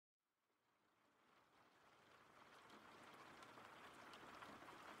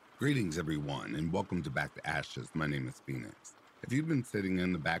Greetings, everyone, and welcome to Back to Ashes. My name is Phoenix. If you've been sitting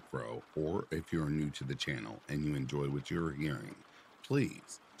in the back row, or if you're new to the channel and you enjoy what you're hearing,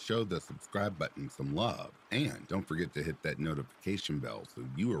 please show the subscribe button some love, and don't forget to hit that notification bell so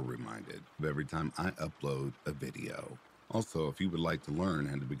you are reminded of every time I upload a video. Also, if you would like to learn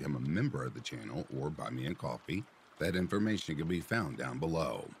how to become a member of the channel or buy me a coffee, that information can be found down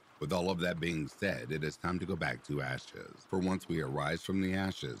below. With all of that being said, it is time to go back to ashes. For once we arise from the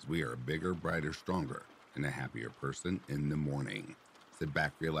ashes, we are a bigger, brighter, stronger, and a happier person in the morning. Sit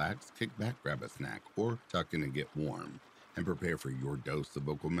back, relax, kick back, grab a snack, or tuck in and get warm, and prepare for your dose of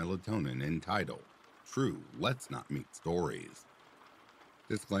vocal melatonin entitled, True Let's Not Meet Stories.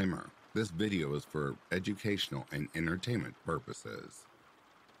 Disclaimer, this video is for educational and entertainment purposes.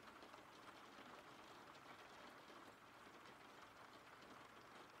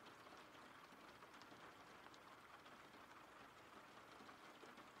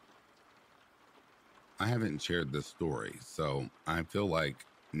 I haven't shared this story, so I feel like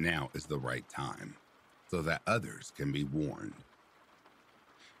now is the right time so that others can be warned.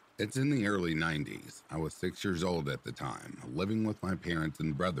 It's in the early 90s. I was 6 years old at the time, living with my parents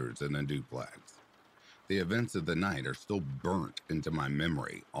and brothers in a duplex. The events of the night are still burnt into my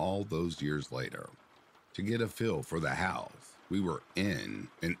memory all those years later. To get a feel for the house, we were in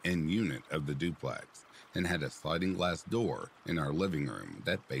an end unit of the duplex and had a sliding glass door in our living room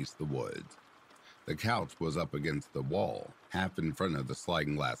that faced the woods. The couch was up against the wall, half in front of the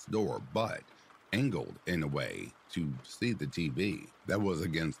sliding glass door, but angled in a way to see the TV that was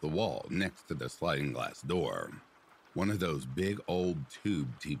against the wall next to the sliding glass door. One of those big old tube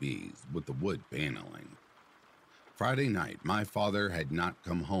TVs with the wood paneling. Friday night, my father had not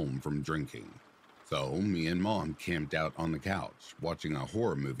come home from drinking, so me and Mom camped out on the couch watching a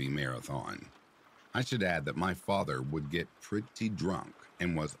horror movie marathon. I should add that my father would get pretty drunk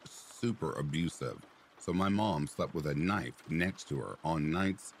and was super abusive, so my mom slept with a knife next to her on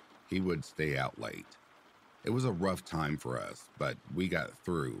nights he would stay out late. It was a rough time for us, but we got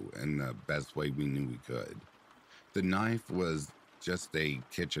through in the best way we knew we could. The knife was just a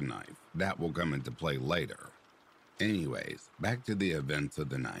kitchen knife. That will come into play later. Anyways, back to the events of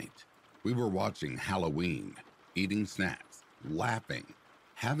the night. We were watching Halloween, eating snacks, laughing,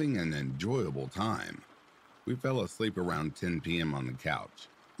 having an enjoyable time. We fell asleep around 10 p.m. on the couch,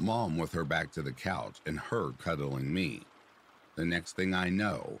 Mom with her back to the couch and her cuddling me. The next thing I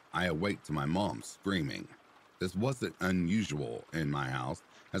know, I awake to my mom screaming. This wasn't unusual in my house,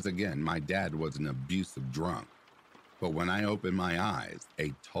 as again, my dad was an abusive drunk. But when I opened my eyes,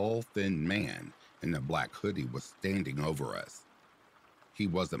 a tall, thin man in a black hoodie was standing over us. He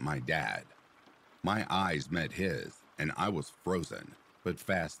wasn't my dad. My eyes met his, and I was frozen, but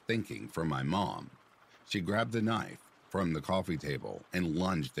fast thinking from my mom. She grabbed the knife from the coffee table and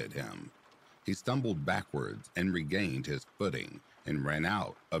lunged at him. He stumbled backwards and regained his footing and ran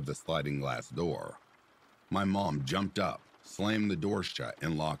out of the sliding glass door. My mom jumped up, slammed the door shut,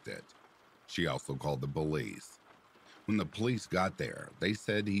 and locked it. She also called the police. When the police got there, they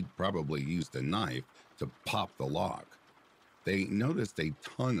said he'd probably used a knife to pop the lock. They noticed a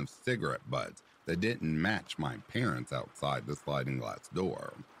ton of cigarette butts that didn't match my parents outside the sliding glass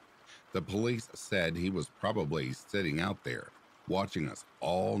door. The police said he was probably sitting out there, watching us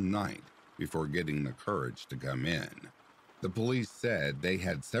all night before getting the courage to come in. The police said they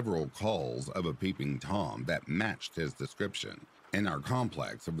had several calls of a peeping Tom that matched his description in our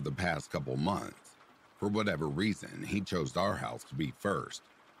complex over the past couple months. For whatever reason, he chose our house to be first.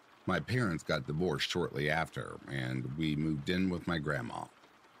 My parents got divorced shortly after, and we moved in with my grandma.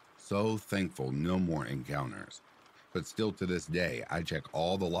 So thankful no more encounters. But still to this day, I check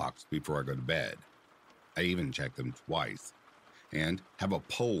all the locks before I go to bed. I even check them twice. And have a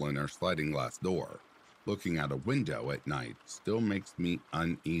pole in our sliding glass door. Looking out a window at night still makes me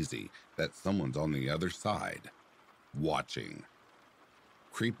uneasy that someone's on the other side, watching.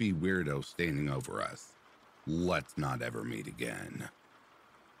 Creepy weirdo standing over us. Let's not ever meet again.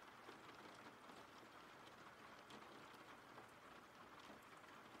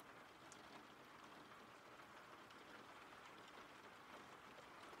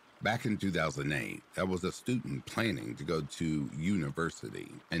 Back in 2008, I was a student planning to go to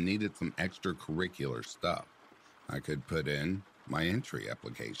university and needed some extracurricular stuff I could put in my entry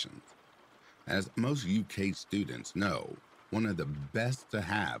applications. As most UK students know, one of the best to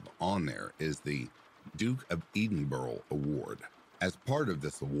have on there is the Duke of Edinburgh Award. As part of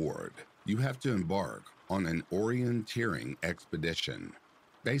this award, you have to embark on an orienteering expedition,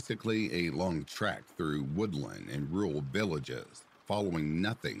 basically a long trek through woodland and rural villages, following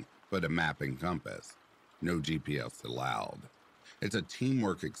nothing but a map and compass. No GPS allowed. It's a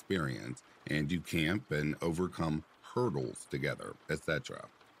teamwork experience, and you camp and overcome hurdles together, etc.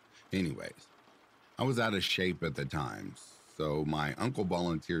 Anyways, I was out of shape at the time, so my uncle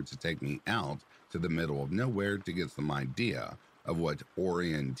volunteered to take me out to the middle of nowhere to get some idea of what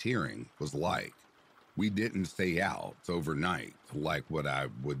orienteering was like. We didn't stay out overnight like what I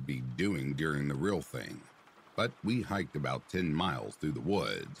would be doing during the real thing, but we hiked about 10 miles through the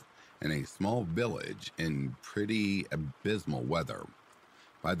woods in a small village in pretty abysmal weather.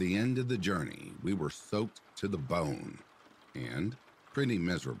 By the end of the journey, we were soaked to the bone and pretty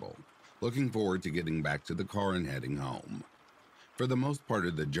miserable, looking forward to getting back to the car and heading home. For the most part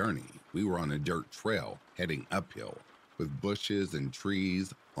of the journey, we were on a dirt trail heading uphill with bushes and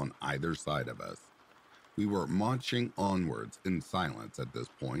trees on either side of us. We were marching onwards in silence at this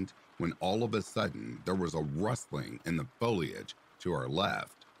point when all of a sudden there was a rustling in the foliage to our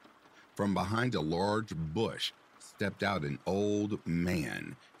left. From behind a large bush stepped out an old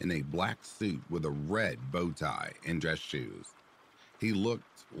man in a black suit with a red bow tie and dress shoes. He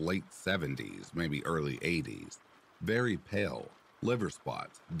looked late 70s, maybe early 80s, very pale, liver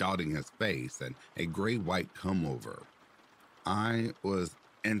spots dotting his face and a gray-white comb-over. I was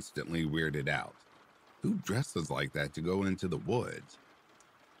instantly weirded out. Who dresses like that to go into the woods?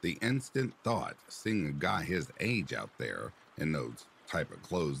 The instant thought, seeing a guy his age out there in those type of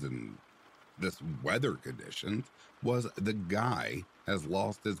clothes in this weather conditions, was the guy has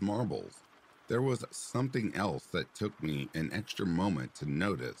lost his marbles. There was something else that took me an extra moment to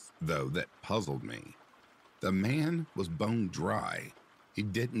notice, though, that puzzled me. The man was bone dry. He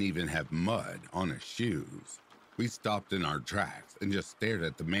didn't even have mud on his shoes. We stopped in our tracks and just stared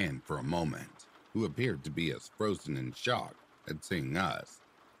at the man for a moment, who appeared to be as frozen in shock at seeing us.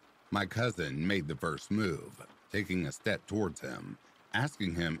 My cousin made the first move, taking a step towards him,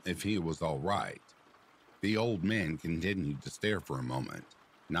 asking him if he was all right. The old man continued to stare for a moment,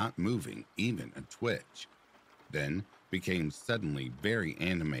 not moving even a twitch, then became suddenly very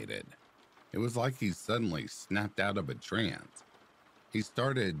animated. It was like he suddenly snapped out of a trance. He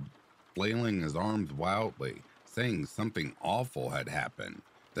started flailing his arms wildly, saying something awful had happened,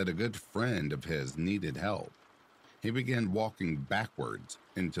 that a good friend of his needed help. He began walking backwards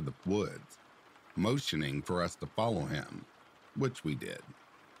into the woods, motioning for us to follow him, which we did.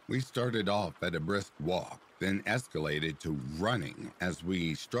 We started off at a brisk walk, then escalated to running as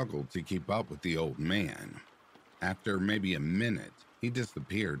we struggled to keep up with the old man. After maybe a minute, he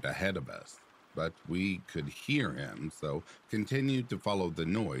disappeared ahead of us, but we could hear him, so continued to follow the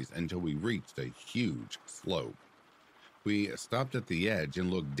noise until we reached a huge slope. We stopped at the edge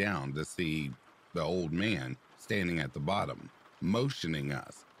and looked down to see the old man standing at the bottom, motioning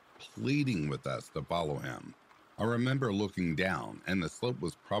us, pleading with us to follow him. I remember looking down, and the slope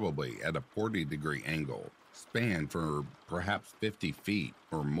was probably at a 40-degree angle, spanned for perhaps 50 feet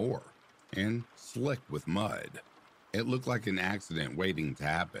or more, and slick with mud. It looked like an accident waiting to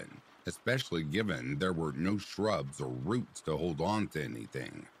happen, especially given there were no shrubs or roots to hold on to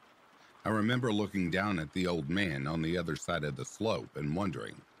anything. I remember looking down at the old man on the other side of the slope and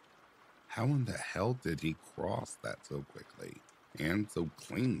wondering, how in the hell did he cross that so quickly and so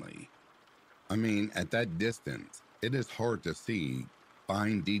cleanly? I mean, at that distance, it is hard to see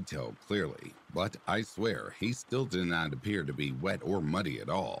fine detail clearly, but I swear he still did not appear to be wet or muddy at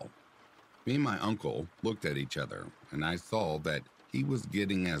all. Me and my uncle looked at each other, and I saw that he was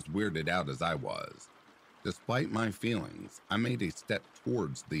getting as weirded out as I was. Despite my feelings, I made a step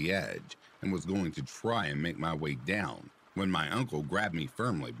towards the edge and was going to try and make my way down when my uncle grabbed me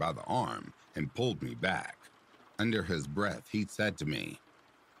firmly by the arm and pulled me back. Under his breath, he said to me,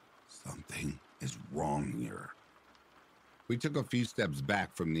 "Something is wrong here." We took a few steps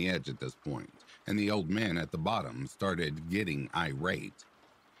back from the edge at this point, and the old man at the bottom started getting irate.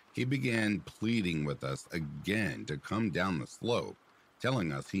 He began pleading with us again to come down the slope,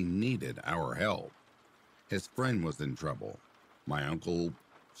 telling us he needed our help. His friend was in trouble. My uncle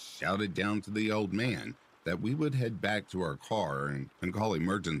shouted down to the old man that we would head back to our car and call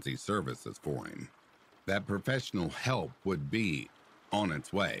emergency services for him, that professional help would be on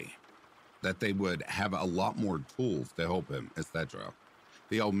its way, that they would have a lot more tools to help him, etc.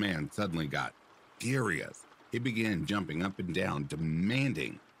 The old man suddenly got furious. He began jumping up and down,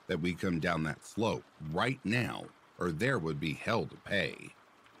 demanding that we come down that slope right now, or there would be hell to pay.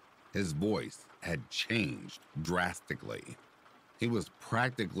 His voice had changed drastically. He was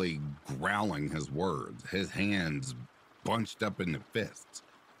practically growling his words, his hands bunched up into fists,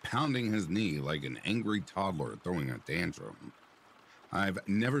 pounding his knee like an angry toddler throwing a tantrum. I've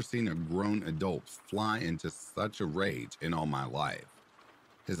never seen a grown adult fly into such a rage in all my life.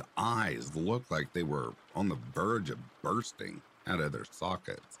 His eyes looked like they were on the verge of bursting, out of their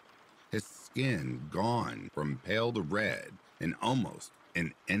sockets. His skin gone from pale to red in almost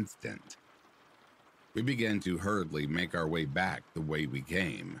an instant. We began to hurriedly make our way back the way we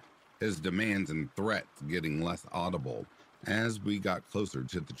came, his demands and threats getting less audible as we got closer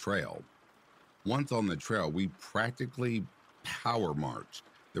to the trail. Once on the trail, we practically power marched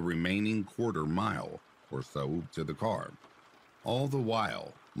the remaining quarter mile or so to the car. All the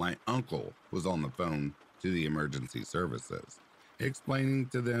while, my uncle was on the phone to the emergency services, explaining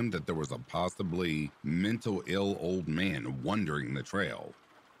to them that there was a possibly mental ill old man wandering the trail.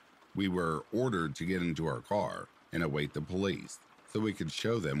 We were ordered to get into our car and await the police so we could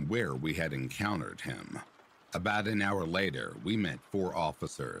show them where we had encountered him. About an hour later, we met 4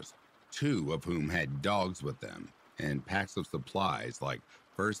 officers, 2 of whom had dogs with them and packs of supplies like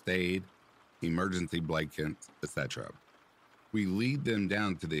first aid, emergency blankets, etc. We lead them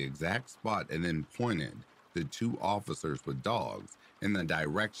down to the exact spot and then pointed the 2 officers with dogs in the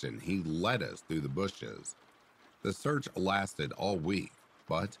direction he led us through the bushes. The search lasted all week,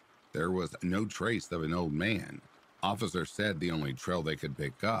 but there was no trace of an old man. Officers said the only trail they could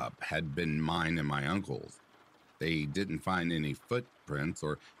pick up had been mine and my uncle's. They didn't find any footprints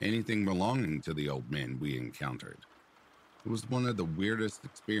or anything belonging to the old man we encountered. It was one of the weirdest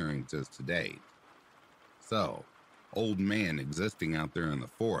experiences to date. So, old man existing out there in the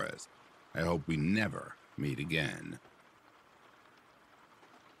forest, I hope we never meet again.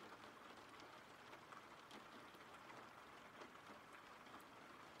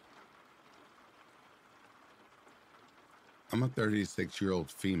 I'm a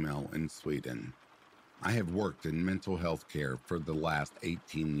 36-year-old female in Sweden. I have worked in mental health care for the last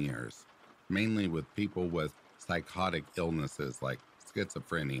 18 years, mainly with people with psychotic illnesses like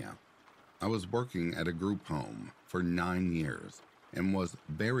schizophrenia. I was working at a group home for 9 years and was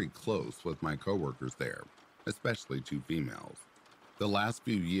very close with my coworkers there, especially 2 females. The last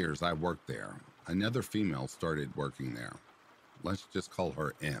few years I worked there, another female started working there. Let's just call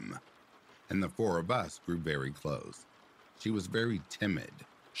her M. And the 4 of us grew very close. She was very timid,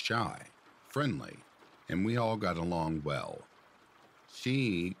 shy, friendly, and we all got along well.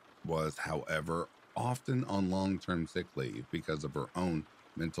 She was, however, often on long-term sick leave because of her own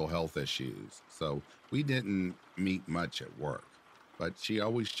mental health issues, so we didn't meet much at work. But she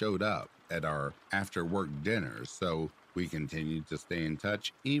always showed up at our after-work dinners, so we continued to stay in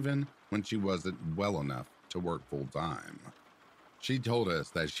touch even when she wasn't well enough to work full-time. She told us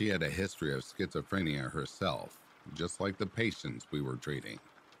that she had a history of schizophrenia herself, just like the patients we were treating,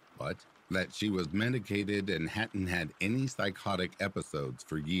 but that she was medicated and hadn't had any psychotic episodes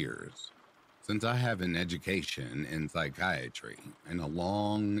for years. Since I have an education in psychiatry and a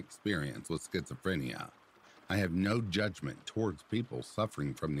long experience with schizophrenia, I have no judgment towards people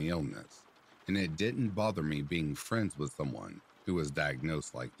suffering from the illness, and it didn't bother me being friends with someone who was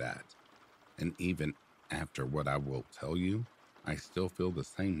diagnosed like that. And even after what I will tell you, I still feel the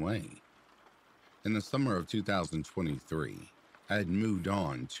same way. In the summer of 2023, I had moved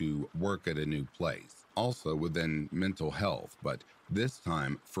on to work at a new place, also within mental health, but this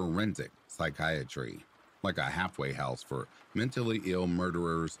time forensic psychiatry, like a halfway house for mentally ill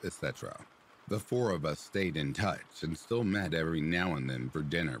murderers, etc. The 4 of us stayed in touch and still met every now and then for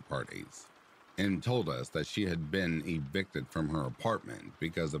dinner parties, and told us that she had been evicted from her apartment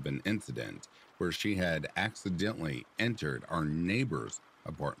because of an incident where she had accidentally entered our neighbor's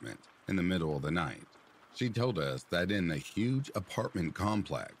apartment in the middle of the night. She told us that in the huge apartment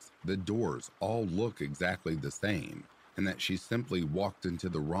complex, the doors all look exactly the same, and that she simply walked into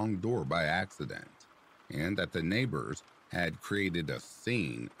the wrong door by accident, and that the neighbors had created a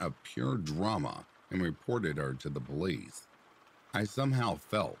scene of pure drama and reported her to the police. I somehow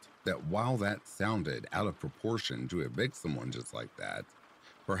felt that while that sounded out of proportion to evict someone just like that,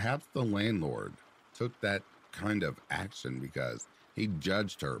 perhaps the landlord took that kind of action because he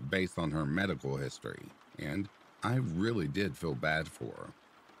judged her based on her medical history, and I really did feel bad for her.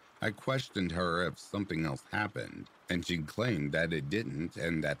 I questioned her if something else happened, and she claimed that it didn't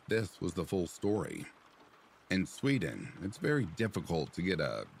and that this was the full story. In Sweden, it's very difficult to get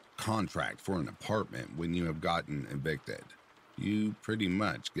a contract for an apartment when you have gotten evicted. You pretty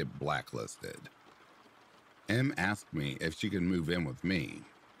much get blacklisted. M asked me if she could move in with me.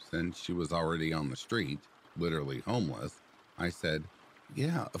 Since she was already on the street, literally homeless, I said,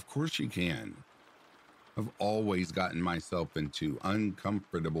 yeah, of course you can. I've always gotten myself into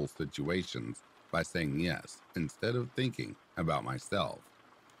uncomfortable situations by saying yes instead of thinking about myself.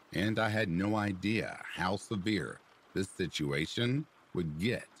 And I had no idea how severe this situation would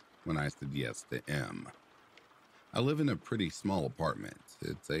get when I said yes to M. I live in a pretty small apartment.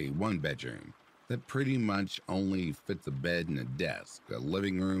 It's a 1-bedroom, that pretty much only fits a bed and a desk, a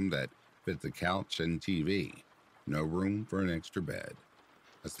living room that fits a couch and TV, no room for an extra bed,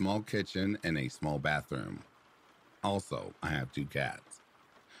 a small kitchen, and a small bathroom. Also, I have two cats.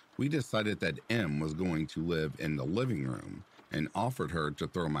 We decided that M was going to live in the living room and offered her to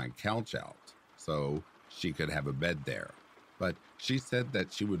throw my couch out so she could have a bed there. But she said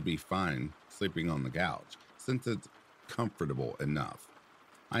that she would be fine sleeping on the couch since it's comfortable enough.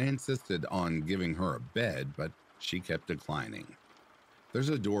 I insisted on giving her a bed, but she kept declining. There's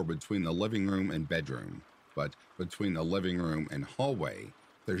a door between the living room and bedroom, but between the living room and hallway,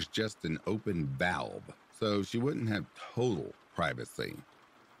 there's just an open valve, so she wouldn't have total privacy.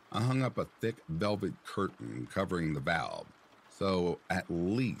 I hung up a thick velvet curtain covering the valve, so at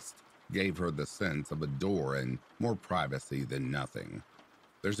least gave her the sense of a door and more privacy than nothing.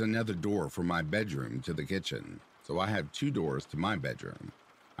 There's another door from my bedroom to the kitchen, so I have two doors to my bedroom.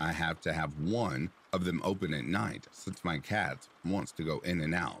 I have to have one of them open at night since my cat wants to go in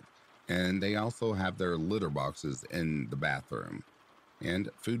and out, and they also have their litter boxes in the bathroom and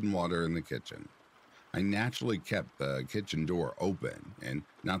food and water in the kitchen. I naturally kept the kitchen door open and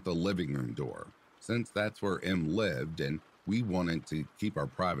not the living room door, since that's where M lived and we wanted to keep our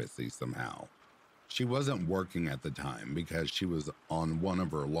privacy somehow. She wasn't working at the time because she was on one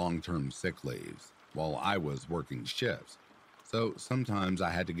of her long-term sick leaves while I was working shifts. So sometimes I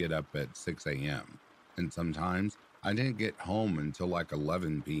had to get up at 6 a.m., and sometimes I didn't get home until like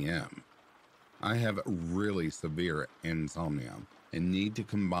 11 p.m. I have really severe insomnia and need to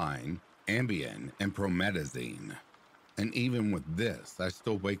combine Ambien and promethazine. And even with this, I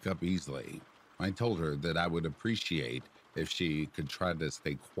still wake up easily. I told her that I would appreciate if she could try to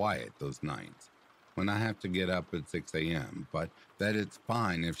stay quiet those nights when I have to get up at 6 a.m., but that it's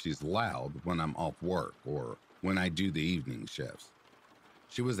fine if she's loud when I'm off work or when I do the evening shifts.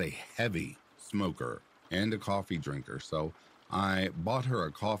 She was a heavy smoker and a coffee drinker, so I bought her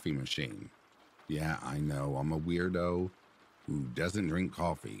a coffee machine. Yeah, I know I'm a weirdo who doesn't drink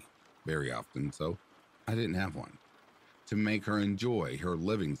coffee very often, so I didn't have one, to make her enjoy her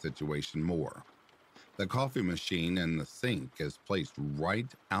living situation more. The coffee machine and the sink is placed right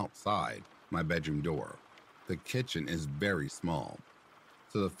outside my bedroom door. The kitchen is very small,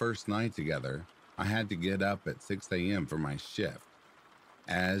 so the first night together, I had to get up at 6 a.m. for my shift.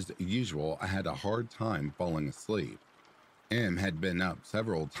 As usual, I had a hard time falling asleep. M had been up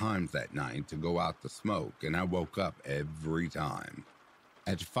several times that night to go out to smoke, and I woke up every time.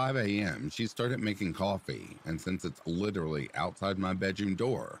 At 5 a.m., she started making coffee, and since it's literally outside my bedroom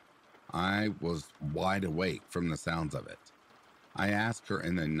door, I was wide awake from the sounds of it. I asked her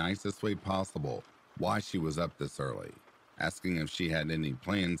in the nicest way possible why she was up this early, asking if she had any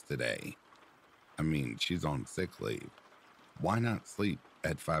plans today. I mean, she's on sick leave. Why not sleep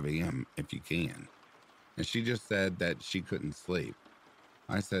at 5 a.m. if you can? And she just said that she couldn't sleep.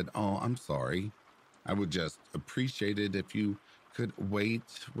 I said, "Oh, I'm sorry. I would just appreciate it if you could wait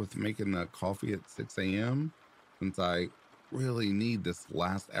with making the coffee at 6 a.m. since I really need this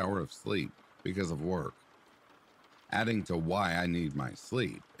last hour of sleep because of work." Adding to why I need my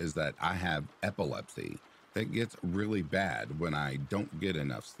sleep is that I have epilepsy that gets really bad when I don't get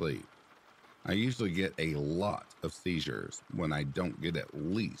enough sleep. I usually get a lot of seizures when I don't get at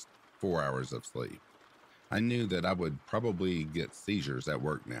least 4 hours of sleep. I knew that I would probably get seizures at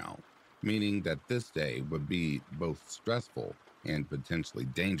work now, meaning that this day would be both stressful and potentially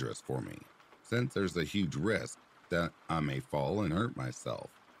dangerous for me, since there's a huge risk that I may fall and hurt myself.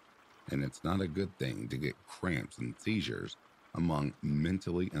 And it's not a good thing to get cramps and seizures among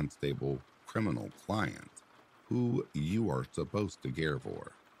mentally unstable criminal clients who you are supposed to care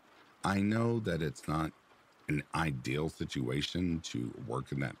for. I know that it's not an ideal situation to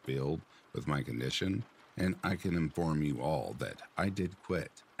work in that field with my condition, and I can inform you all that I did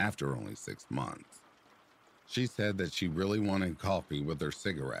quit after only 6 months. She said that she really wanted coffee with her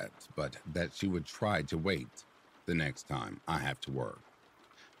cigarettes, but that she would try to wait the next time I have to work.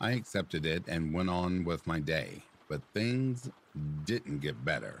 I accepted it and went on with my day, but things didn't get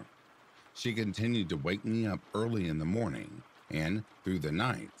better. She continued to wake me up early in the morning and through the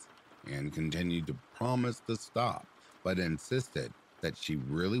nights, and continued to promise to stop, but insisted that she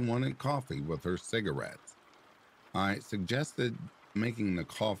really wanted coffee with her cigarettes. I suggested making the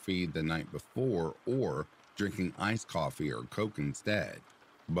coffee the night before or drinking iced coffee or Coke instead,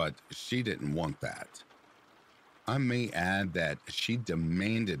 but she didn't want that. I may add that she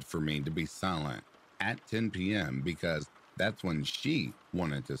demanded for me to be silent at 10 p.m. because that's when she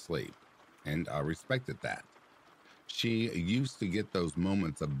wanted to sleep, and I respected that. She used to get those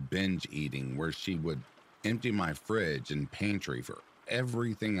moments of binge eating where she would empty my fridge and pantry for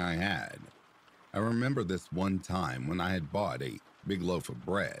everything I had. I remember this one time when I had bought a big loaf of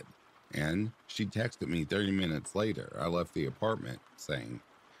bread, and she texted me 30 minutes later. I left the apartment saying,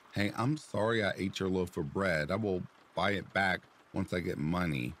 "Hey, I'm sorry I ate your loaf of bread. I will buy it back once I get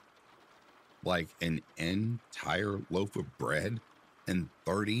money." Like an entire loaf of bread in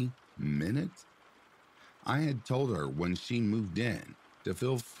 30 minutes? I had told her when she moved in to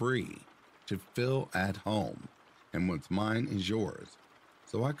feel free, to feel at home, and what's mine is yours.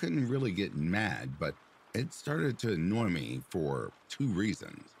 So I couldn't really get mad, but it started to annoy me for two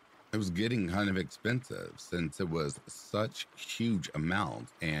reasons. It was getting kind of expensive since it was such huge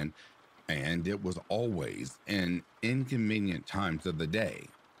amounts, and it was always in inconvenient times of the day,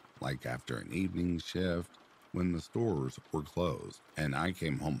 like after an evening shift when the stores were closed and I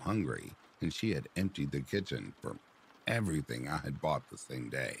came home hungry and she had emptied the kitchen for everything I had bought the same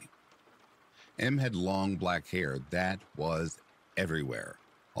day. Em had long black hair that was everywhere,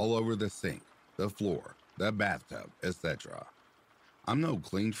 all over the sink, the floor, the bathtub, etc. I'm no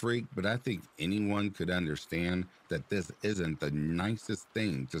clean freak, but I think anyone could understand that this isn't the nicest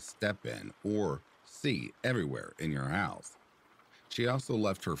thing to step in or see everywhere in your house. She also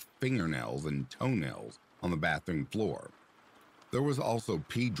left her fingernails and toenails on the bathroom floor. There was also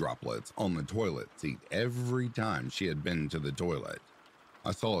pee droplets on the toilet seat every time she had been to the toilet.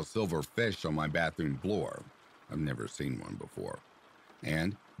 I saw a silver fish on my bathroom floor. I've never seen one before.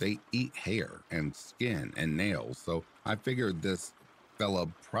 And they eat hair and skin and nails, so I figured this fella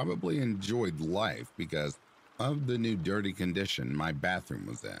probably enjoyed life because of the new dirty condition my bathroom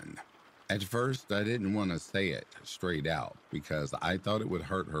was in. At first, I didn't want to say it straight out because I thought it would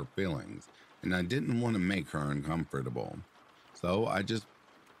hurt her feelings and I didn't want to make her uncomfortable. So I just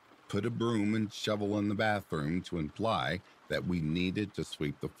put a broom and shovel in the bathroom to imply that we needed to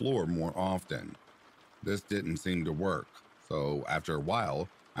sweep the floor more often. This didn't seem to work, so after a while,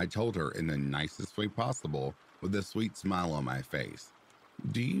 I told her in the nicest way possible with a sweet smile on my face,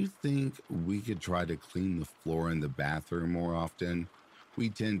 "Do you think we could try to clean the floor in the bathroom more often? We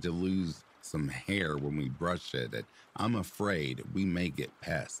tend to lose some hair when we brush it, and I'm afraid we may get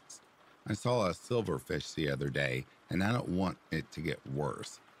pests. I saw a silverfish the other day, and I don't want it to get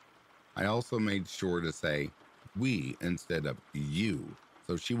worse." I also made sure to say we instead of you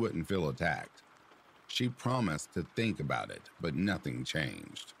so she wouldn't feel attacked. She promised to think about it, but nothing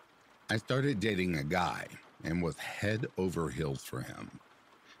changed. I started dating a guy and was head over heels for him.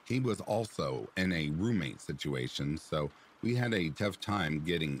 He was also in a roommate situation, so we had a tough time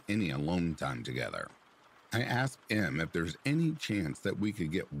getting any alone time together. I asked him if there's any chance that we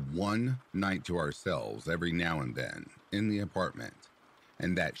could get one night to ourselves every now and then in the apartment,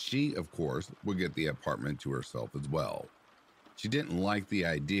 and that she, of course, would get the apartment to herself as well. She didn't like the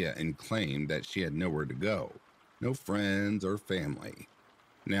idea and claimed that she had nowhere to go, no friends or family.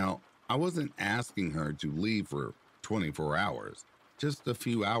 Now, I wasn't asking her to leave for 24 hours, just a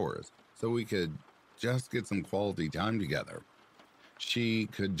few hours, so we could just get some quality time together. She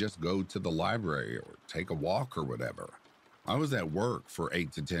could just go to the library or take a walk or whatever. I was at work for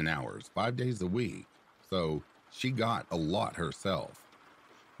 8 to 10 hours, 5 days a week, so she got a lot herself.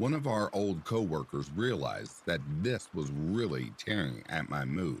 One of our old coworkers realized that this was really tearing at my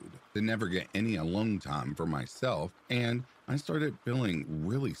mood to never get any alone time for myself, and I started feeling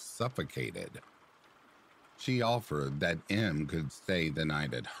really suffocated. She offered that M could stay the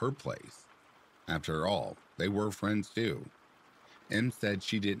night at her place. After all, they were friends too. M said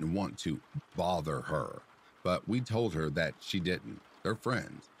she didn't want to bother her, but we told her that she didn't. They're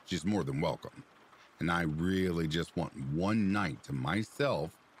friends. She's more than welcome. And I really just want one night to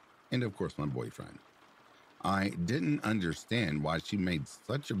myself and, of course, my boyfriend. I didn't understand why she made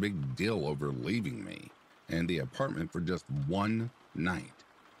such a big deal over leaving me and the apartment for just one night.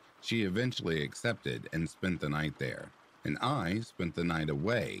 She eventually accepted and spent the night there, and I spent the night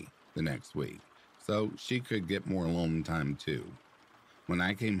away the next week, so she could get more alone time too. When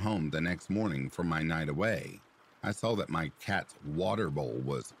I came home the next morning from my night away, I saw that my cat's water bowl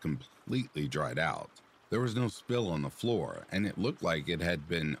was completely dried out. There was no spill on the floor, and it looked like it had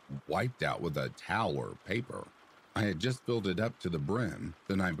been wiped out with a towel or paper. I had just filled it up to the brim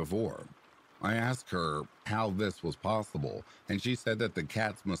the night before. I asked her how this was possible, and she said that the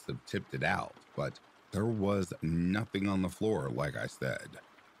cats must have tipped it out, but there was nothing on the floor, like I said.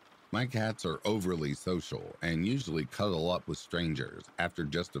 My cats are overly social and usually cuddle up with strangers after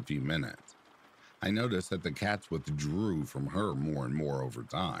just a few minutes. I noticed that the cats withdrew from her more and more over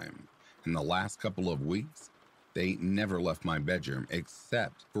time. In the last couple of weeks, they never left my bedroom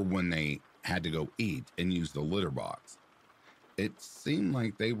except for when they had to go eat and use the litter box. It seemed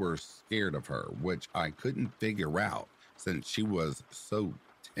like they were scared of her, which I couldn't figure out since she was so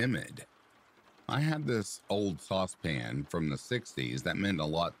timid. I had this old saucepan from the 60s that meant a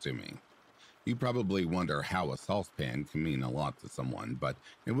lot to me. You probably wonder how a saucepan can mean a lot to someone, but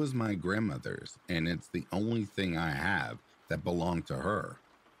it was my grandmother's, and it's the only thing I have that belonged to her.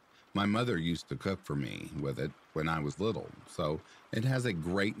 My mother used to cook for me with it when I was little, so it has a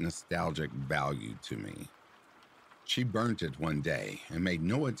great nostalgic value to me. She burnt it one day and made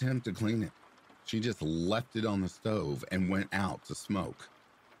no attempt to clean it. She just left it on the stove and went out to smoke.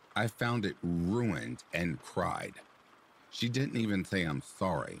 I found it ruined and cried. She didn't even say I'm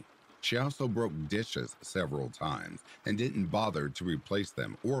sorry. She also broke dishes several times and didn't bother to replace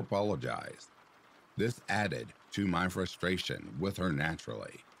them or apologize. This added to my frustration with her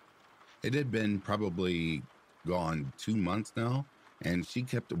naturally. It had been probably gone 2 months now, and she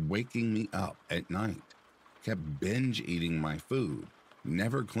kept waking me up at night, kept binge eating my food,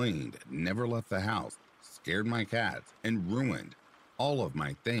 never cleaned, never left the house, scared my cats, and ruined all of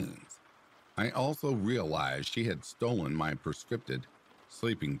my things. I also realized she had stolen my prescripted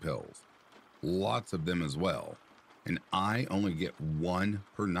sleeping pills, lots of them as well, and I only get one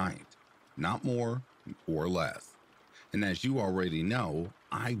per night, not more or less. And as you already know,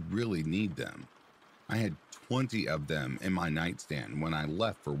 I really need them. I had 20 of them in my nightstand when I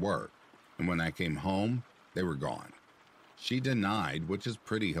left for work, and when I came home, they were gone. She denied, which is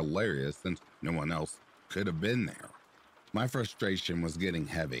pretty hilarious since no one else could have been there. My frustration was getting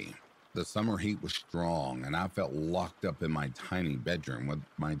heavy. The summer heat was strong, and I felt locked up in my tiny bedroom with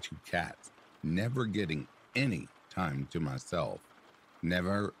my two cats, never getting any time to myself.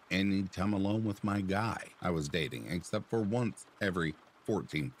 Never any time alone with my guy I was dating, except for once every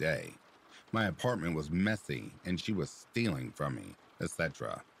 14th day. My apartment was messy, and she was stealing from me,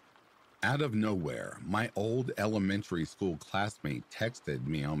 etc. Out of nowhere, my old elementary school classmate texted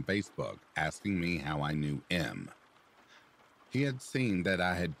me on Facebook asking me how I knew M. He had seen that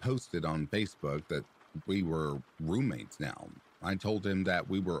I had posted on Facebook that we were roommates now. I told him that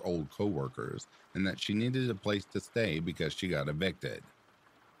we were old coworkers and that she needed a place to stay because she got evicted.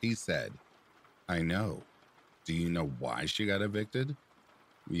 He said, "I know. Do you know why she got evicted?"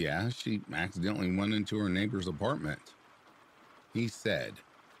 "Yeah, she accidentally went into her neighbor's apartment." He said,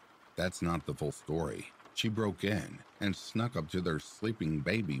 "That's not the full story. She broke in and snuck up to their sleeping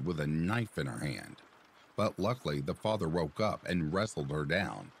baby with a knife in her hand. But luckily, the father woke up and wrestled her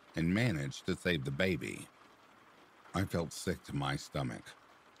down and managed to save the baby." I felt sick to my stomach.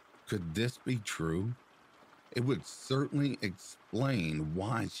 Could this be true? It would certainly explain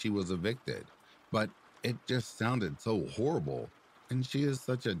why she was evicted, but it just sounded so horrible, and she is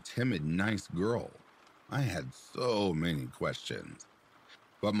such a timid, nice girl. I had so many questions.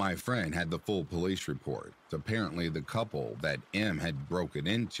 But my friend had the full police report. Apparently, the couple that M had broken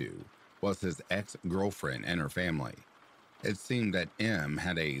into was his ex-girlfriend and her family. It seemed that M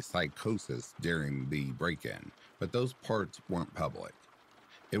had a psychosis during the break-in, but those parts weren't public.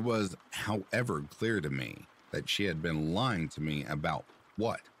 It was, however, clear to me that she had been lying to me about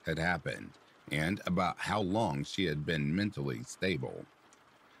what had happened and about how long she had been mentally stable.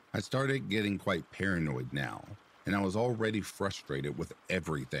 I started getting quite paranoid now, and I was already frustrated with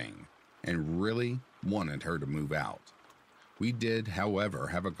everything and really wanted her to move out. We did, however,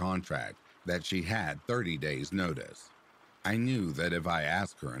 have a contract that she had 30 days notice. I knew that if I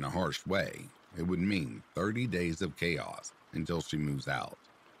asked her in a harsh way, it would mean 30 days of chaos until she moves out.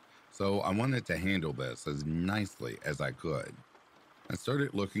 So I wanted to handle this as nicely as I could. I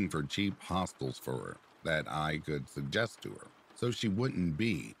started looking for cheap hostels for her that I could suggest to her so she wouldn't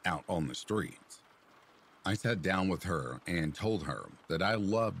be out on the streets. I sat down with her and told her that I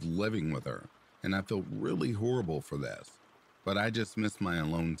loved living with her and I felt really horrible for this, but I just miss my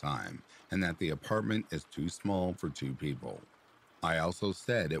alone time and that the apartment is too small for two people. I also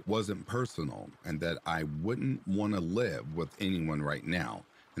said it wasn't personal and that I wouldn't want to live with anyone right now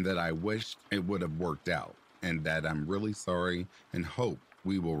and that I wished it would have worked out and that I'm really sorry and hope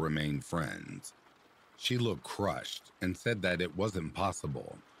we will remain friends. She looked crushed and said that it wasn't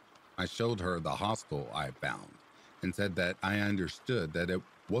possible. I showed her the hostel I found and said that I understood that it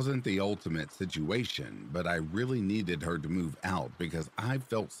wasn't the ultimate situation, but I really needed her to move out because I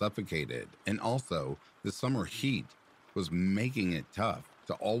felt suffocated, and also the summer heat was making it tough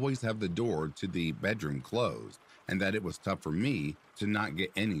to always have the door to the bedroom closed, and that it was tough for me to not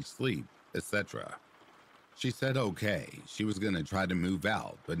get any sleep, etc. She said okay, she was going to try to move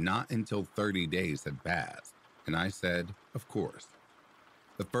out, but not until 30 days had passed, and I said, of course.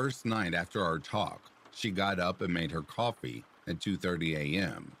 The first night after our talk, she got up and made her coffee at 2:30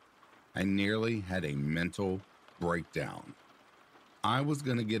 a.m. I nearly had a mental breakdown. I was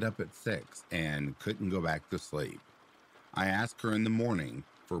going to get up at 6 and couldn't go back to sleep. I asked her in the morning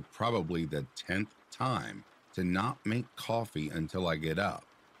for probably the 10th time to not make coffee until I get up,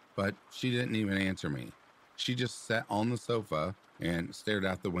 but she didn't even answer me. She just sat on the sofa and stared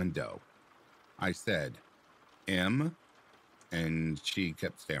out the window. I said, "M?" and she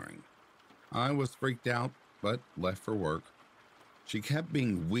kept staring. I was freaked out, but left for work. She kept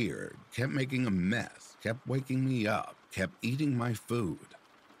being weird, kept making a mess, kept waking me up, kept eating my food.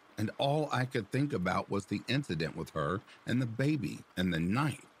 And all I could think about was the incident with her and the baby and the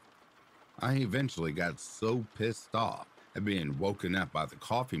knife. I eventually got so pissed off at being woken up by the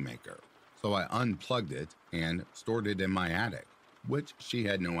coffee maker, so I unplugged it and stored it in my attic, which she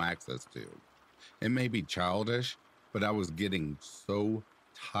had no access to. It may be childish, but I was getting so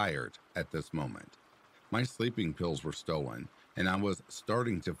tired at this moment. My sleeping pills were stolen, and I was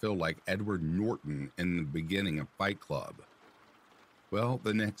starting to feel like Edward Norton in the beginning of Fight Club. Well,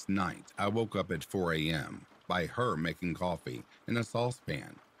 the next night, I woke up at 4 a.m. by her making coffee in a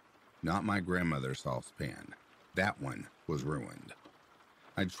saucepan. Not my grandmother's saucepan. That one was ruined.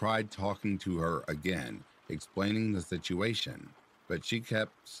 I tried talking to her again, explaining the situation, but she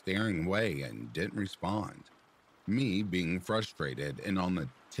kept staring away and didn't respond. Me, being frustrated and on the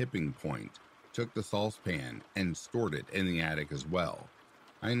tipping point, took the saucepan and stored it in the attic as well.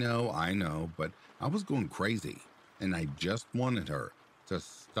 I know, but I was going crazy, and I just wanted her to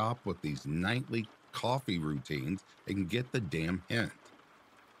stop with these nightly coffee routines and get the damn hint.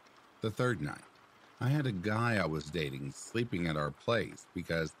 The third night, I had a guy I was dating sleeping at our place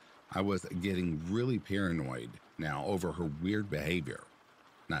because I was getting really paranoid now over her weird behavior.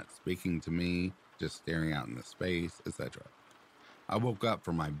 Not speaking to me, just staring out into space, etc. I woke up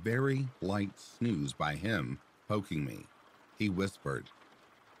from my very light snooze by him poking me. He whispered,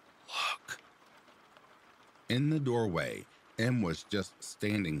 "Look." In the doorway, M was just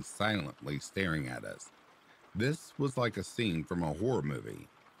standing silently staring at us. This was like a scene from a horror movie,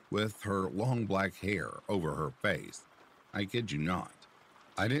 with her long black hair over her face. I kid you not.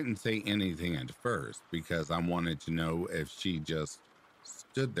 I didn't say anything at first because I wanted to know if she just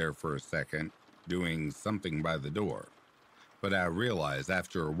stood there for a second doing something by the door. But I realized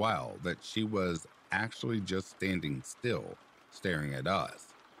after a while that she was actually just standing still, staring at us.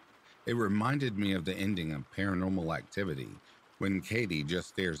 It reminded me of the ending of Paranormal Activity when Katie just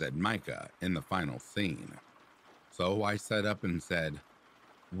stares at Micah in the final scene. So I sat up and said,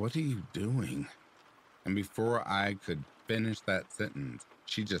 "What are you doing?" And before I could finish that sentence,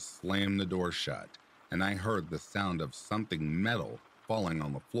 she just slammed the door shut, and I heard the sound of something metal falling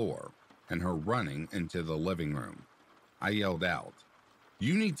on the floor and her running into the living room. I yelled out,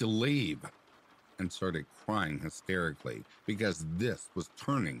 "You need to leave," and started crying hysterically because this was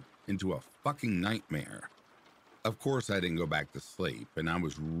turning into a fucking nightmare. Of course, I didn't go back to sleep, and I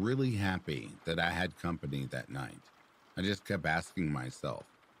was really happy that I had company that night. I just kept asking myself,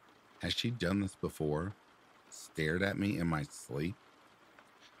 has she done this before? Stared at me in my sleep?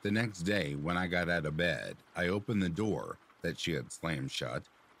 The next day, when I got out of bed, I opened the door that she had slammed shut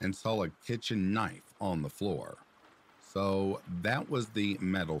and saw a kitchen knife on the floor. So that was the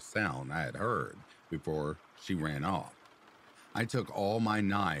metal sound I had heard before she ran off. I took all my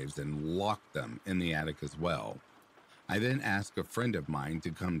knives and locked them in the attic as well. I then asked a friend of mine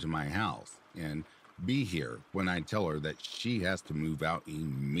to come to my house and be here when I tell her that she has to move out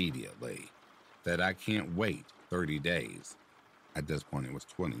immediately, that I can't wait 30 days. At this point, it was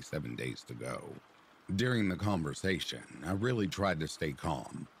 27 days to go. During the conversation, I really tried to stay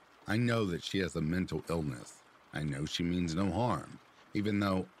calm. I know that she has a mental illness. I know she means no harm, even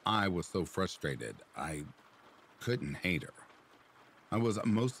though I was so frustrated, I couldn't hate her. I was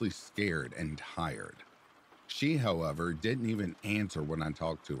mostly scared and tired. She, however, didn't even answer when I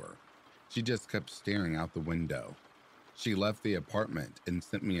talked to her. She just kept staring out the window. She left the apartment and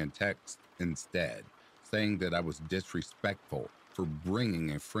sent me a text instead, saying that I was disrespectful for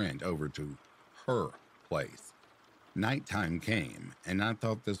bringing a friend over to her place. Nighttime came, and I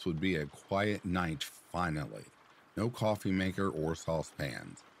thought this would be a quiet night finally. No coffee maker or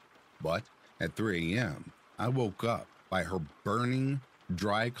saucepans. But at 3 a.m., I woke up by her burning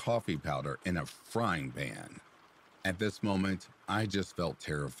dry coffee powder in a frying pan. At this moment, I just felt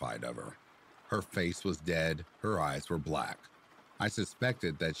terrified of her. Her face was dead, her eyes were black. I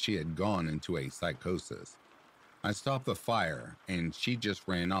suspected that she had gone into a psychosis. I stopped the fire, and she just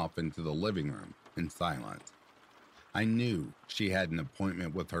ran off into the living room in silence. I knew she had an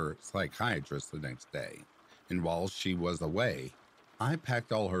appointment with her psychiatrist the next day, and while she was away, I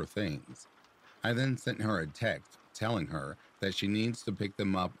packed all her things. I then sent her a text telling her that she needs to pick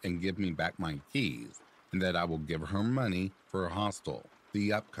them up and give me back my keys, and that I will give her money for a hostel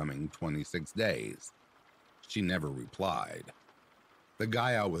the upcoming 26 days. She never replied. The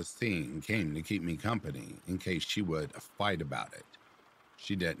guy I was seeing came to keep me company in case she would fight about it.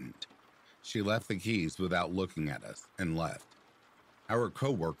 She didn't. She left the keys without looking at us and left. Our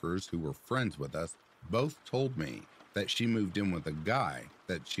coworkers who were friends with us both told me that she moved in with a guy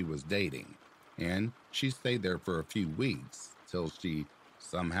that she was dating, and she stayed there for a few weeks till she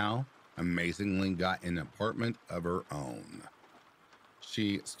somehow amazingly got an apartment of her own.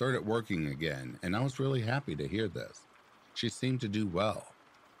 She started working again, and I was really happy to hear this. She seemed to do well.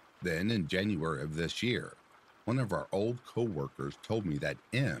 Then, in January of this year, one of our old coworkers told me that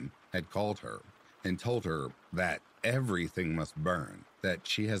M had called her and told her that everything must burn, that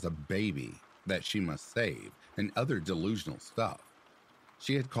she has a baby that she must save, and other delusional stuff.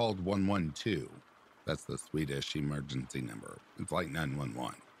 She had called 112, that's the Swedish emergency number, it's like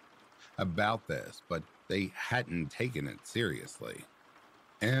 911, about this, but they hadn't taken it seriously.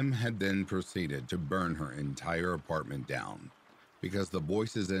 M had then proceeded to burn her entire apartment down because the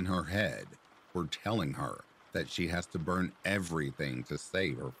voices in her head were telling her that she has to burn everything to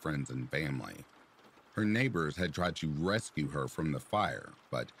save her friends and family. Her neighbors had tried to rescue her from the fire,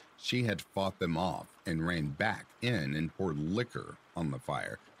 but she had fought them off and ran back in and poured liquor on the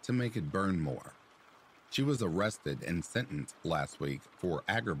fire to make it burn more. She was arrested and sentenced last week for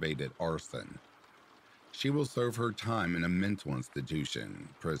aggravated arson. She will serve her time in a mental institution,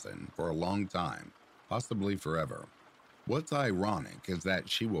 prison, for a long time, possibly forever. What's ironic is that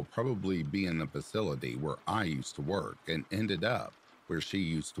she will probably be in the facility where I used to work and ended up where she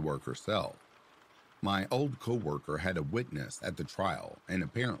used to work herself. My old coworker had a witness at the trial, and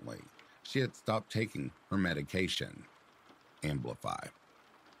apparently she had stopped taking her medication, Amplify,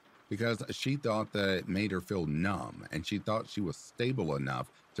 because she thought that it made her feel numb and she thought she was stable enough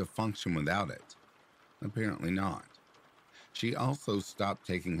to function without it. Apparently not. She also stopped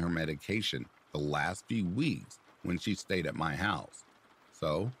taking her medication the last few weeks when she stayed at my house.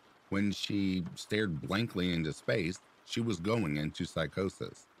 So, when she stared blankly into space, she was going into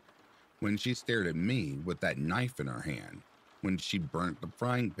psychosis. When she stared at me with that knife in her hand, when she burnt the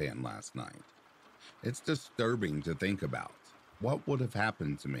frying pan last night. It's disturbing to think about. What would have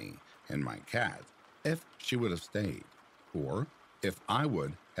happened to me and my cat if she would have stayed, or if I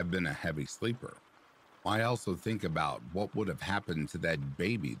would have been a heavy sleeper? I also think about what would have happened to that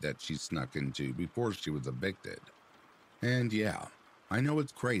baby that she snuck into before she was evicted. And yeah, I know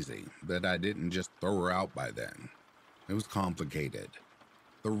it's crazy that I didn't just throw her out by then. It was complicated.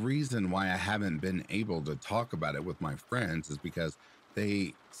 The reason why I haven't been able to talk about it with my friends is because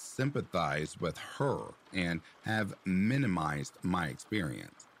they sympathize with her and have minimized my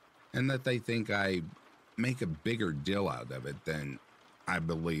experience, and that they think I make a bigger deal out of it than I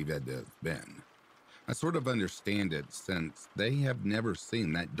believe it has been. I sort of understand it since they have never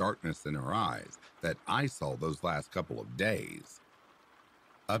seen that darkness in her eyes that I saw those last couple of days.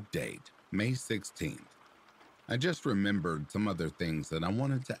 Update, May 16th. I just remembered some other things that I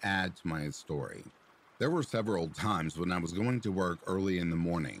wanted to add to my story. There were several times when I was going to work early in the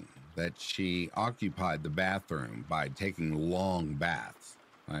morning that she occupied the bathroom by taking long baths.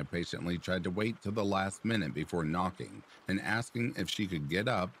 I patiently tried to wait till the last minute before knocking and asking if she could get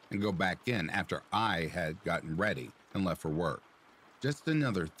up and go back in after I had gotten ready and left for work. Just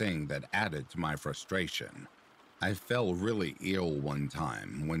another thing that added to my frustration. I fell really ill one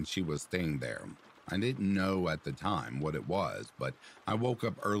time when she was staying there. I didn't know at the time what it was, but I woke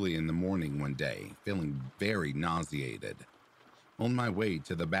up early in the morning one day feeling very nauseated. On my way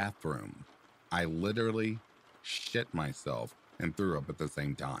to the bathroom, I literally shit myself and threw up at the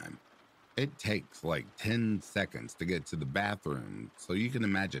same time. It takes like 10 seconds to get to the bathroom, so you can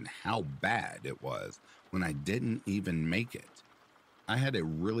imagine how bad it was when I didn't even make it. I had a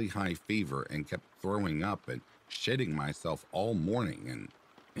really high fever and kept throwing up and shitting myself all morning, and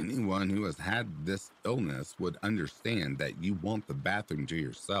anyone who has had this illness would understand that you want the bathroom to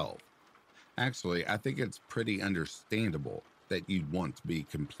yourself. Actually, I think it's pretty understandable that you'd want to be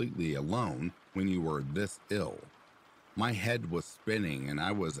completely alone when you were this ill. My head was spinning and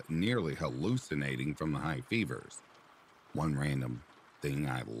I was nearly hallucinating from the high fevers. One random thing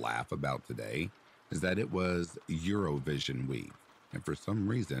I laugh about today is that it was Eurovision week, and for some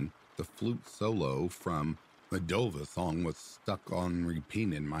reason, the flute solo from the Dova song was stuck on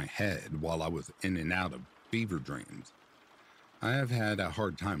repeat in my head while I was in and out of fever dreams. I have had a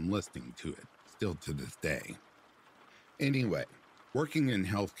hard time listening to it, still to this day. Anyway, working in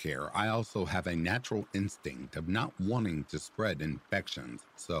healthcare, I also have a natural instinct of not wanting to spread infections,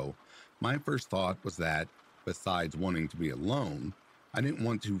 so my first thought was that, besides wanting to be alone, I didn't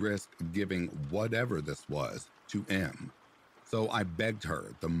want to risk giving whatever this was to M. So I begged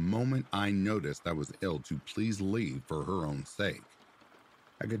her the moment I noticed I was ill to please leave for her own sake.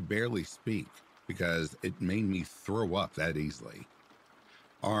 I could barely speak because it made me throw up that easily.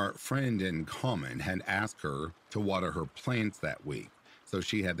 Our friend in common had asked her to water her plants that week, so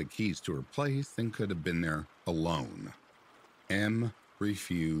she had the keys to her place and could have been there alone. M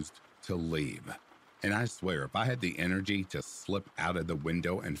refused to leave. And I swear, if I had the energy to slip out of the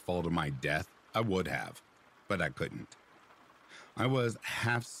window and fall to my death, I would have, but I couldn't. I was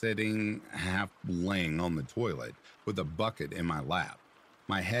half sitting, half laying on the toilet with a bucket in my lap,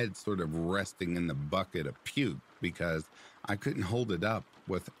 my head sort of resting in the bucket of puke because I couldn't hold it up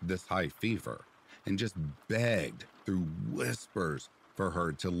with this high fever, and just begged through whispers for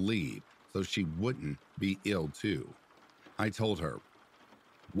her to leave so she wouldn't be ill too. I told her,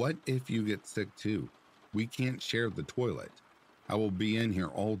 "What if you get sick too? We can't share the toilet. I will be in here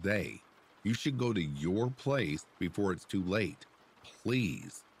all day. You should go to your place before it's too late.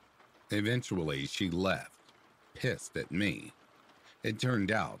 Please." Eventually, she left, pissed at me. It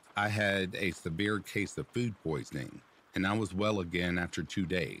turned out I had a severe case of food poisoning, and I was well again after 2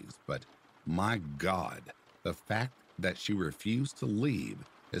 days. But my God, the fact that she refused to leave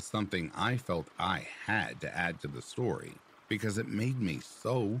is something I felt I had to add to the story because it made me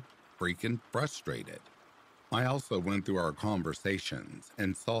so freaking frustrated. I also went through our conversations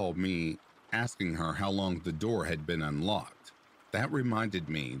and saw me asking her how long the door had been unlocked. That reminded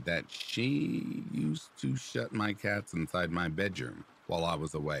me that she used to shut my cats inside my bedroom while I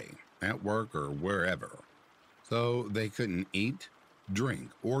was away, at work or wherever, so they couldn't eat,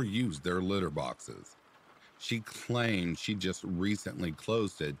 drink, or use their litter boxes. She claimed she just recently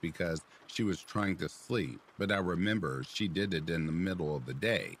closed it because she was trying to sleep, but I remember she did it in the middle of the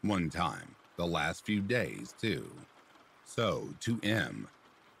day one time, the last few days too. So, to M,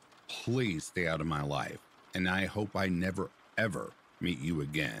 please stay out of my life, and I hope I never ever meet you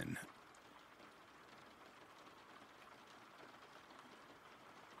again.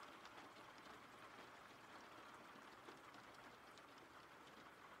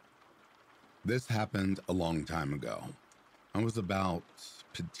 This happened a long time ago. I was about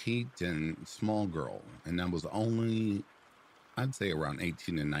petite and small girl, and I was only, I'd say, around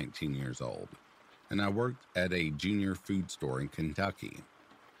 18 and 19 years old. And I worked at a junior food store in Kentucky.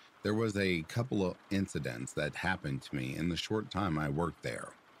 There was a couple of incidents that happened to me in the short time I worked there.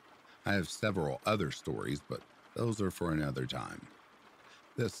 I have several other stories, but those are for another time.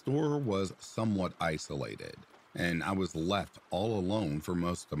 The store was somewhat isolated, and I was left all alone for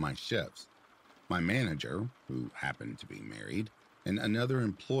most of my shifts. My manager, who happened to be married, and another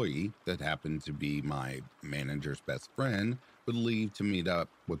employee that happened to be my manager's best friend would leave to meet up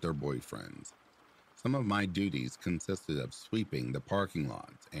with their boyfriends. Some of my duties consisted of sweeping the parking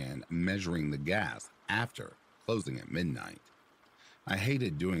lots and measuring the gas after closing at midnight. I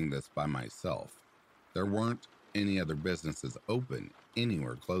hated doing this by myself. There weren't any other businesses open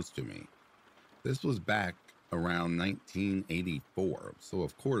anywhere close to me. This was back around 1984, so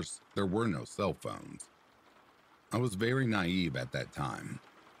of course there were no cell phones. I was very naive at that time.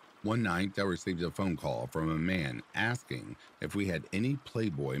 One night I received a phone call from a man asking if we had any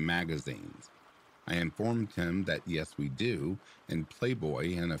Playboy magazines. I informed him that yes, we do, and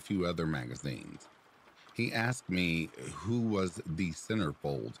Playboy and a few other magazines. He asked me who was the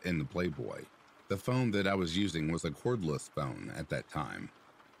centerfold in the Playboy. The phone that I was using was a cordless phone at that time.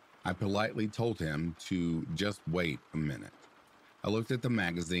 I politely told him to just wait a minute. I looked at the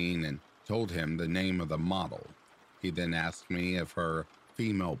magazine and told him the name of the model. He then asked me if her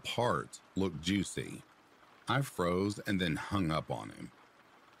female parts looked juicy. I froze and then hung up on him.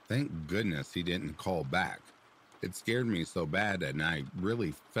 Thank goodness he didn't call back. It scared me so bad, and I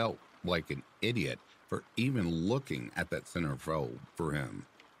really felt like an idiot for even looking at that centerfold for him.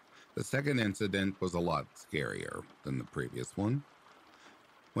 The second incident was a lot scarier than the previous one.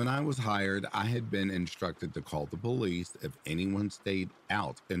 When I was hired, I had been instructed to call the police if anyone stayed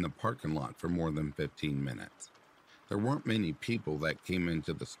out in the parking lot for more than 15 minutes. There weren't many people that came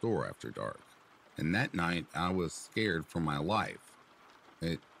into the store after dark, and that night I was scared for my life.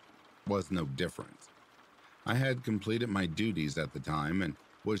 It was no different. I had completed my duties at the time and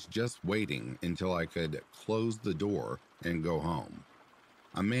was just waiting until I could close the door and go home.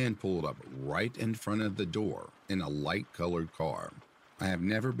 A man pulled up right in front of the door in a light-colored car. I have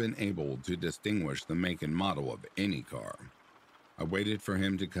never been able to distinguish the make and model of any car. I waited for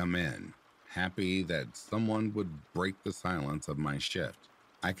him to come in, happy that someone would break the silence of my shift.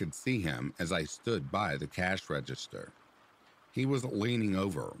 I could see him as I stood by the cash register. He was leaning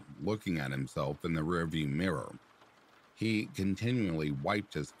over, looking at himself in the rearview mirror. He continually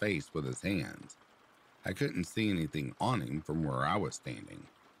wiped his face with his hands. I couldn't see anything on him from where I was standing.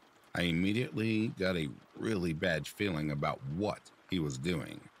 I immediately got a really bad feeling about what he was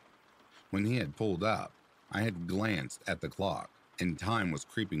doing. When he had pulled up, I had glanced at the clock, and time was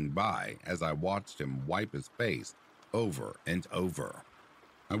creeping by as I watched him wipe his face over and over.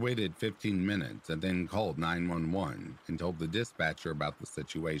 I waited 15 minutes and then called 911 and told the dispatcher about the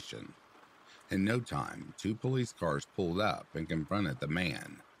situation. In no time, 2 police cars pulled up and confronted the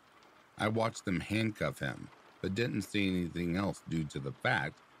man. I watched them handcuff him, but didn't see anything else due to the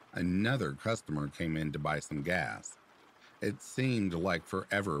fact another customer came in to buy some gas. It seemed like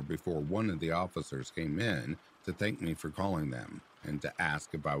forever before one of the officers came in to thank me for calling them and to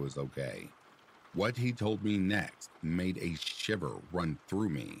ask if I was okay. What he told me next made a shiver run through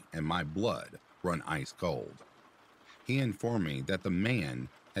me and my blood run ice cold. He informed me that the man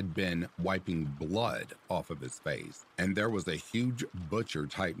had been wiping blood off of his face, and there was a huge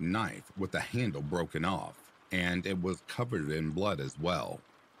butcher-type knife with the handle broken off, and it was covered in blood as well.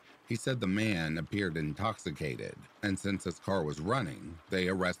 He said the man appeared intoxicated, and since his car was running, they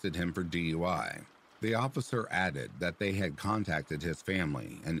arrested him for DUI. The officer added that they had contacted his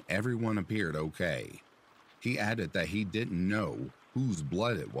family, and everyone appeared okay. He added that he didn't know whose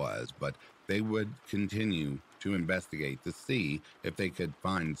blood it was, but they would continue to investigate to see if they could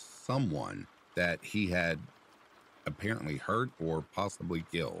find someone that he had apparently hurt or possibly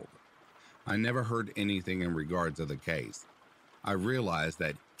killed. I never heard anything in regards to the case. I realized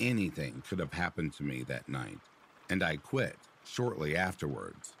that anything could have happened to me that night, and I quit shortly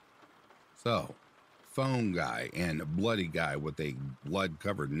afterwards. So, phone guy and bloody guy with a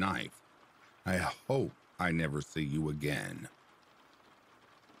blood-covered knife, I hope I never see you again.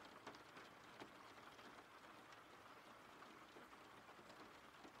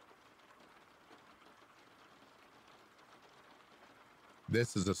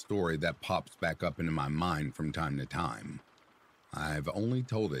 This is a story that pops back up into my mind from time to time. I've only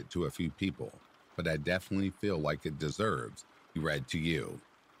told it to a few people, but I definitely feel like it deserves to be read to you.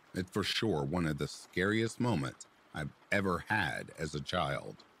 It's for sure one of the scariest moments I've ever had as a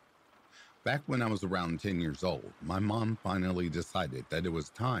child. Back when I was around 10 years old, my mom finally decided that it was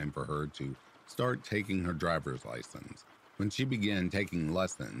time for her to start taking her driver's license. When she began taking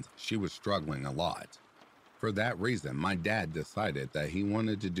lessons, she was struggling a lot. For that reason, my dad decided that he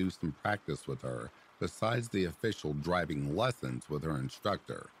wanted to do some practice with her besides the official driving lessons with her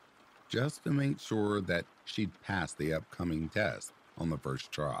instructor, just to make sure that she'd pass the upcoming test on the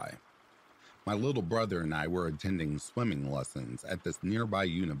first try. My little brother and I were attending swimming lessons at this nearby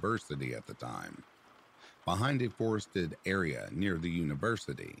university at the time. Behind a forested area near the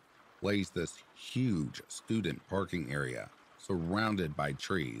university lays this huge student parking area surrounded by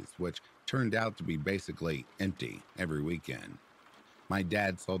trees, which turned out to be basically empty every weekend. My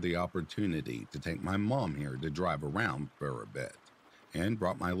dad saw the opportunity to take my mom here to drive around for a bit, and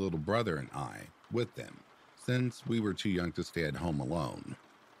brought my little brother and I with them, since we were too young to stay at home alone.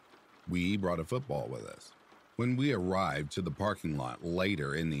 We brought a football with us. When we arrived to the parking lot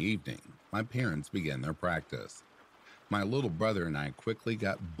later in the evening, my parents began their practice. My little brother and I quickly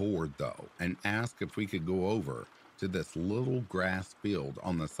got bored though, and asked if we could go over to this little grass field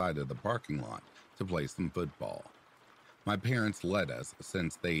on the side of the parking lot to play some football. My parents let us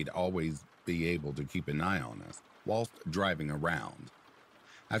since they'd always be able to keep an eye on us whilst driving around.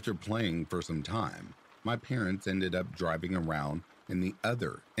 After playing for some time, my parents ended up driving around in the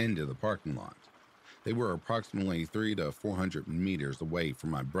other end of the parking lot. They were approximately 300 to 400 meters away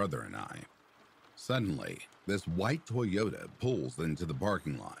from my brother and I. Suddenly, this white Toyota pulls into the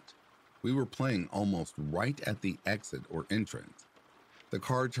parking lot. We were playing almost right at the exit or entrance. The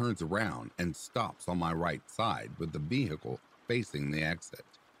car turns around and stops on my right side with the vehicle facing the exit.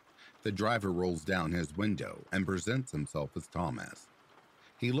 The driver rolls down his window and presents himself as Thomas.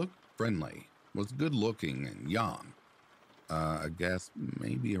 He looked friendly, was good looking and young. I guess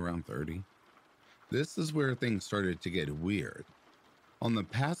maybe around 30. This is where things started to get weird. On the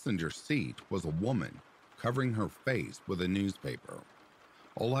passenger seat was a woman covering her face with a newspaper.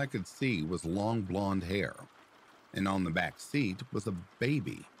 All I could see was long blonde hair, and on the back seat was a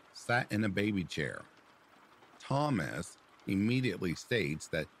baby sat in a baby chair. Thomas immediately states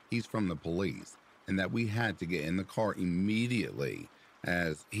that he's from the police and that we had to get in the car immediately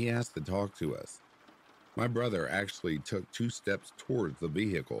as he has to talk to us. My brother actually took 2 steps towards the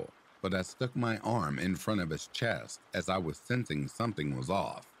vehicle, but I stuck my arm in front of his chest as I was sensing something was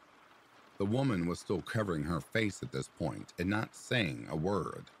off. The woman was still covering her face at this point and not saying a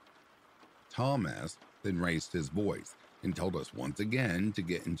word. Thomas then raised his voice and told us once again to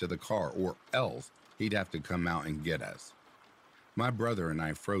get into the car or else he'd have to come out and get us. My brother and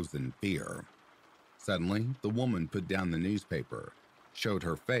I froze in fear. Suddenly, the woman put down the newspaper, showed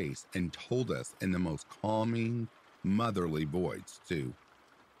her face, and told us in the most calming, motherly voice, too.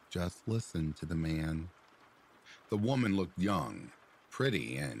 Just listen to the man. The woman looked young,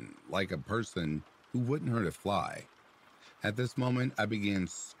 pretty, and like a person who wouldn't hurt a fly. At this moment, I began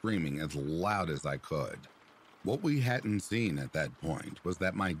screaming as loud as I could. What we hadn't seen at that point was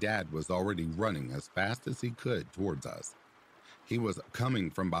that my dad was already running as fast as he could towards us. He was coming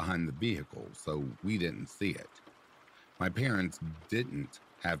from behind the vehicle, so we didn't see it. My parents didn't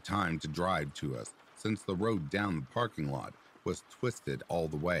have time to drive to us since the road down the parking lot was twisted all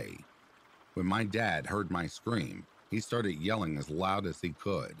the way. When my dad heard my scream, he started yelling as loud as he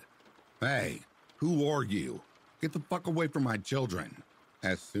could. "Hey, who are you? Get the fuck away from my children."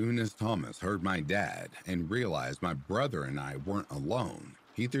 As soon as Thomas heard my dad and realized my brother and I weren't alone,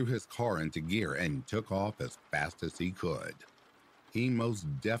 he threw his car into gear and took off as fast as he could. He most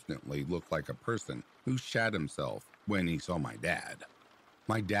definitely looked like a person who shat himself when he saw my dad.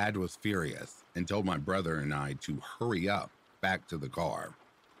 My dad was furious and told my brother and I to hurry up back to the car.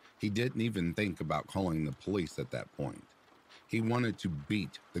 He didn't even think about calling the police at that point. He wanted to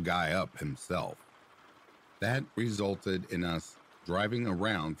beat the guy up himself. That resulted in us driving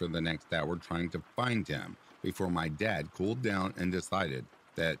around for the next hour trying to find him before my dad cooled down and decided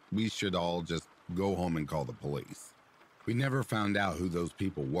that we should all just go home and call the police. We never found out who those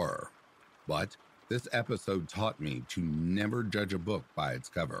people were, but this episode taught me to never judge a book by its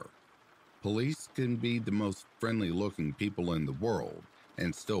cover. Police can be the most friendly-looking people in the world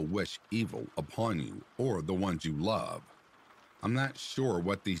and still wish evil upon you or the ones you love. I'm not sure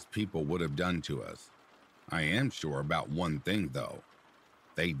what these people would have done to us. I am sure about one thing, though.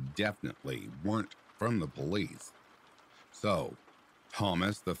 They definitely weren't from the police. So,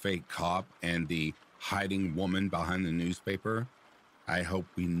 Thomas, the fake cop, and the hiding woman behind the newspaper, I hope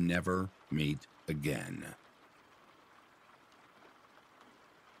we never meet again.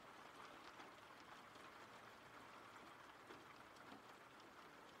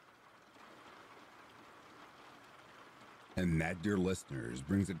 And that, dear listeners,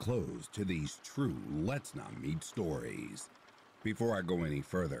 brings a close to these true Let's Not Meet stories. Before I go any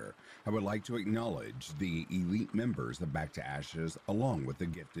further, I would like to acknowledge the elite members of Back to Ashes along with the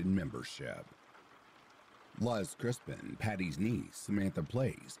gifted membership. Luz Crispin, Patty's niece, Samantha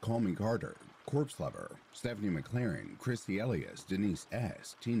Place, Colmy Carter, Corpse Lover, Stephanie McLaren, Christy Elias, Denise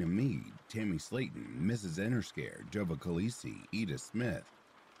S., Tina Mead, Tammy Slayton, Mrs. Enterscare, Jova Khaleesi, Edith Smith,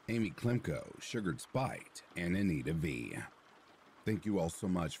 Amy Klemko, Sugared Spite, and Anita V. Thank you all so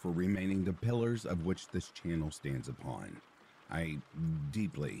much for remaining the pillars of which this channel stands upon. I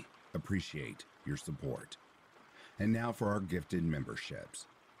deeply appreciate your support. And now for our gifted memberships.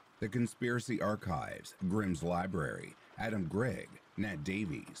 The Conspiracy Archives, Grimm's Library, Adam Gregg, Nat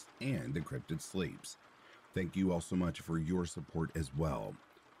Davies, and The Cryptid Sleeps. Thank you all so much for your support as well.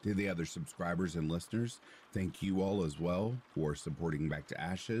 To the other subscribers and listeners, thank you all as well for supporting Back to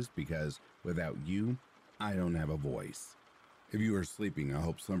Ashes, because without you, I don't have a voice. If you are sleeping, I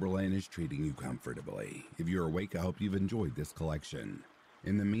hope Slumberland is treating you comfortably. If you're awake, I hope you've enjoyed this collection.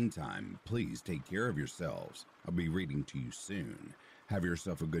 In the meantime, please take care of yourselves. I'll be reading to you soon. Have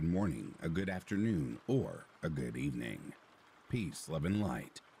yourself a good morning, a good afternoon, or a good evening. Peace, love, and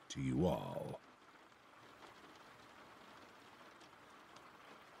light to you all.